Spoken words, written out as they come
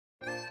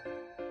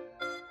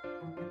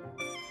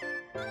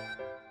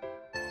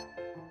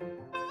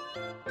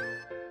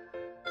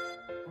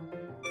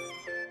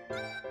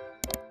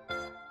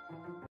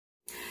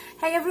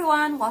Hey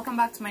everyone, welcome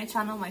back to my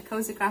channel, my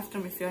Cozy Craft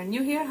Room. If you're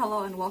new here,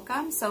 hello and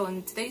welcome. So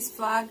in today's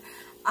vlog,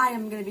 I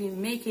am going to be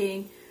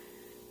making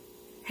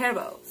hair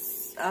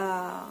bows.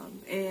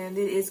 And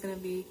it is going to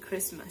be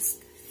Christmas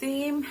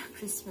theme,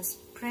 Christmas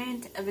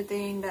print,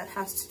 everything that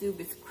has to do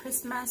with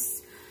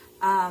Christmas.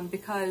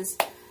 Because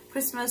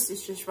Christmas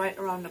is just right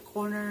around the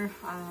corner.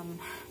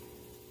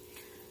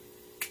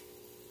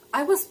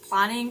 I was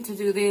planning to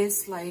do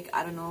this like,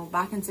 I don't know,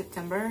 back in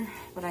September,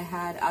 but I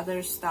had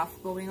other stuff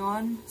going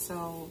on,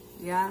 so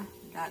yeah,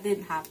 that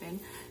didn't happen.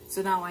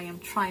 So now I am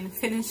trying to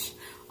finish.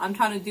 I'm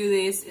trying to do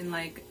this in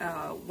like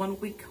a 1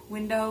 week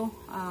window,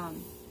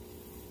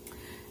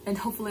 and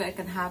hopefully I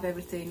can have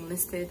everything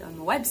listed on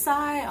the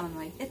website, on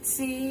my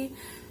Etsy,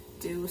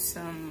 do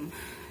some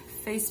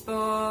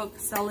Facebook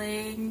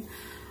selling,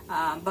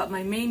 but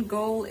my main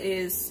goal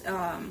is,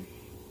 what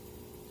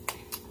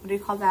do you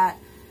call that?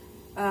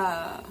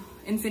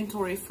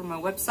 Inventory for my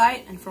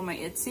website and for my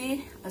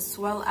Etsy, as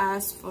well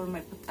as for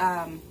my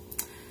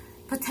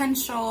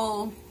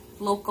potential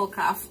local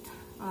craft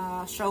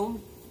show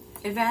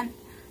event.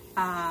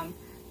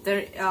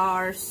 There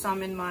are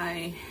some in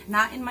my,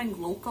 not in my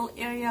local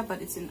area,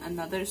 but it's in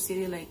another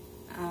city, like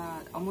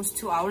almost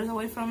 2 hours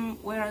away from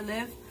where I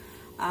live.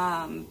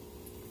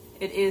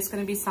 It is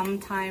going to be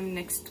sometime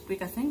next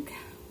week, I think.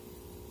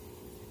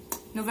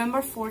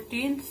 November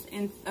 14th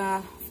and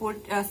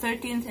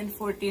 13th and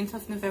 14th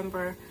of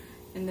November,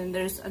 and then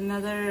there's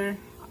another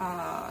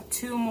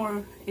 2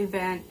 more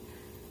event,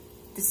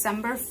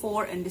 December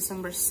 4 and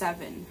December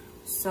 7.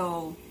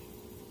 So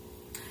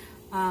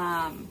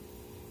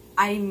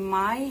I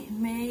might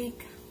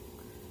make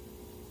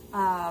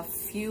a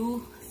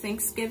few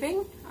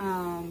Thanksgiving,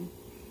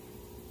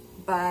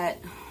 but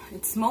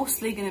it's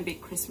mostly gonna be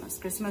Christmas.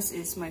 Christmas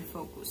is my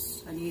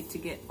focus. I need to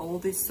get all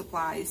these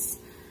supplies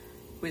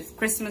with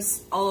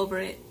Christmas all over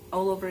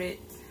it,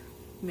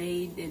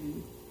 made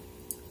and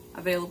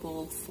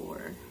available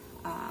for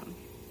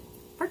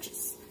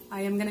purchase.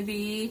 I am gonna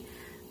be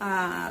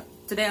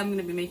today I'm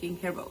gonna be making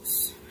hair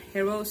bows.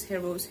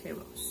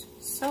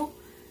 So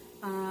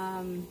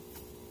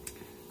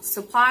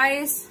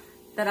supplies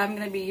that I'm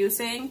gonna be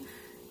using: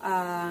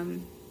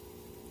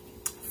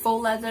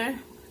 faux leather,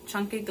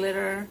 chunky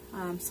glitter,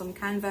 some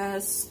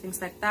canvas, things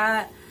like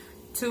that.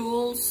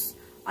 Tools,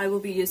 I will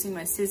be using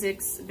my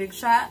Sizzix Big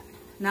Shot.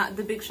 Not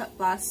the Big Shot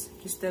Plus,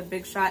 just the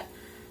Big Shot.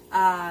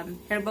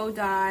 Hair bow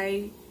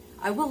die.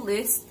 I will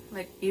list,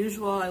 like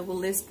usual, I will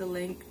list the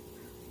link.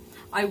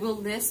 I will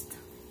list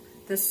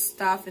the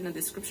stuff in the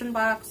description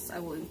box. I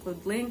will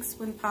include links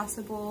when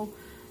possible.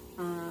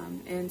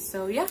 And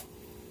so yeah,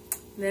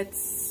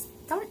 let's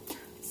start.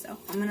 So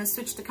I'm gonna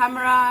switch the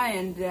camera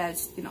and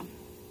just, you know,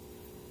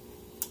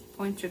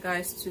 point you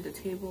guys to the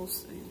table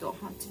so you don't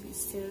have to be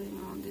staring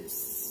on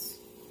this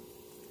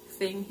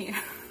thing here.